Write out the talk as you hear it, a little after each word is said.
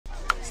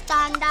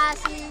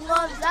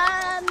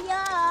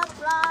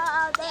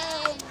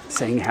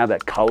Seeing how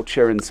that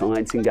culture and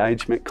science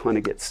engagement kind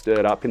of gets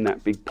stirred up in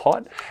that big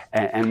pot,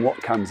 and what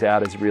comes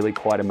out is really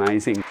quite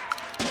amazing.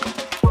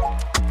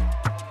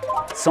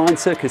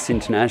 Science Circus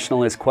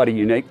International is quite a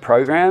unique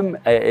program.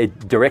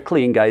 It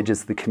directly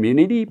engages the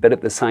community, but at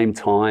the same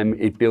time,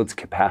 it builds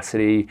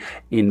capacity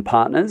in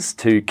partners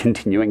to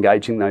continue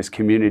engaging those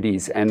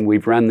communities. And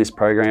we've run this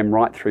program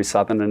right through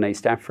Southern and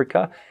East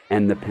Africa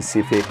and the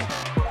Pacific.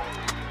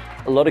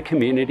 A lot of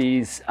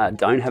communities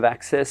don't have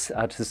access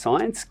to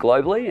science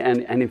globally,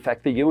 and in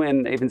fact the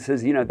UN even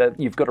says, you know, that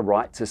you've got a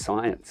right to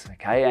science,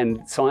 okay?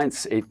 And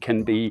science, it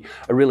can be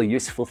a really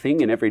useful thing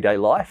in everyday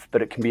life,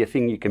 but it can be a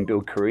thing you can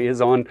build careers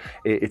on.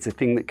 It's a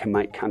thing that can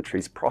make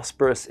countries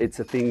prosperous. It's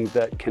a thing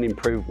that can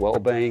improve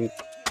well-being.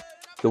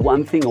 The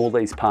one thing all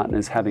these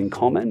partners have in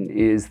common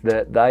is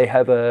that they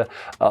have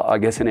I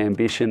guess an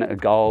ambition, a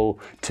goal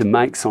to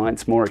make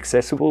science more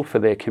accessible for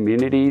their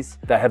communities.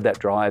 They have that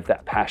drive,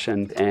 that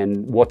passion,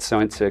 and what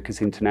Science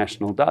Circus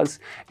International does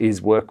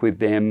is work with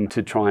them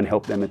to try and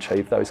help them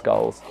achieve those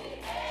goals.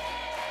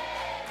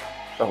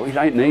 But we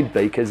don't need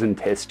beakers and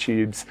test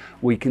tubes.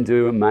 We can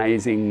do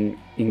amazing,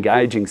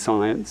 engaging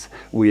science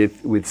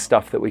with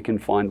stuff that we can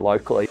find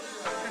locally.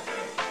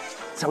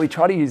 So we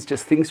try to use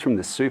just things from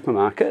the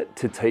supermarket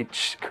to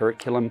teach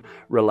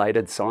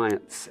curriculum-related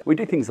science. We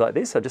do things like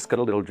this. I just got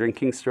a little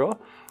drinking straw.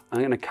 I'm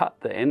going to cut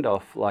the end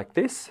off like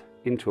this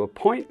into a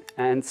point,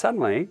 and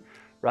suddenly,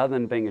 rather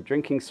than being a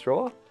drinking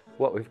straw,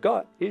 what we've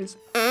got is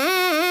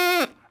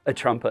a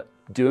trumpet.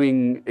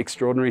 Doing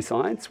extraordinary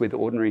science with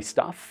ordinary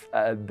stuff,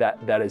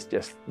 that is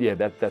just, yeah,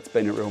 that's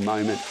been a real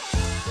moment.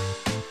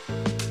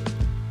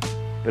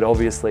 But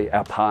obviously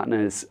our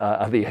partners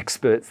are the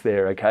experts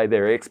there, okay?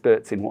 They're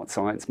experts in what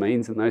science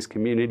means in those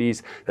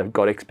communities. They've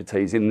got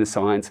expertise in the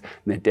science, and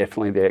they're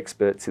definitely the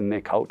experts in their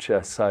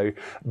culture. So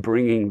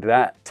bringing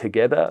that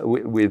together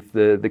with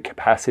the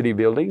capacity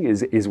building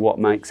is what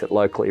makes it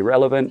locally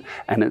relevant,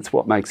 and it's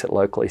what makes it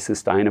locally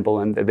sustainable,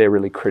 and they're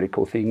really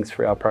critical things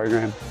for our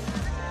program.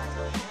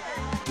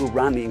 We'll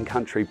run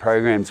in-country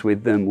programs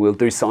with them, we'll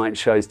do science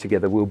shows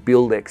together, we'll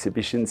build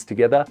exhibitions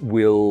together,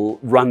 we'll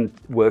run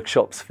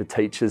workshops for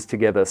teachers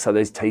together, so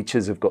those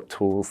teachers have got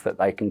tools that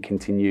they can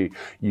continue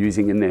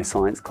using in their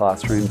science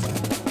classrooms.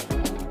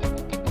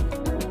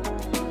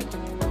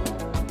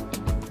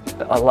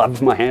 I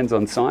love my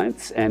hands-on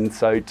science, and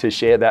so to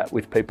share that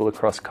with people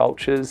across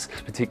cultures,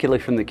 particularly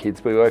from the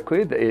kids we work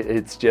with,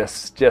 it's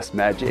just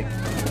magic.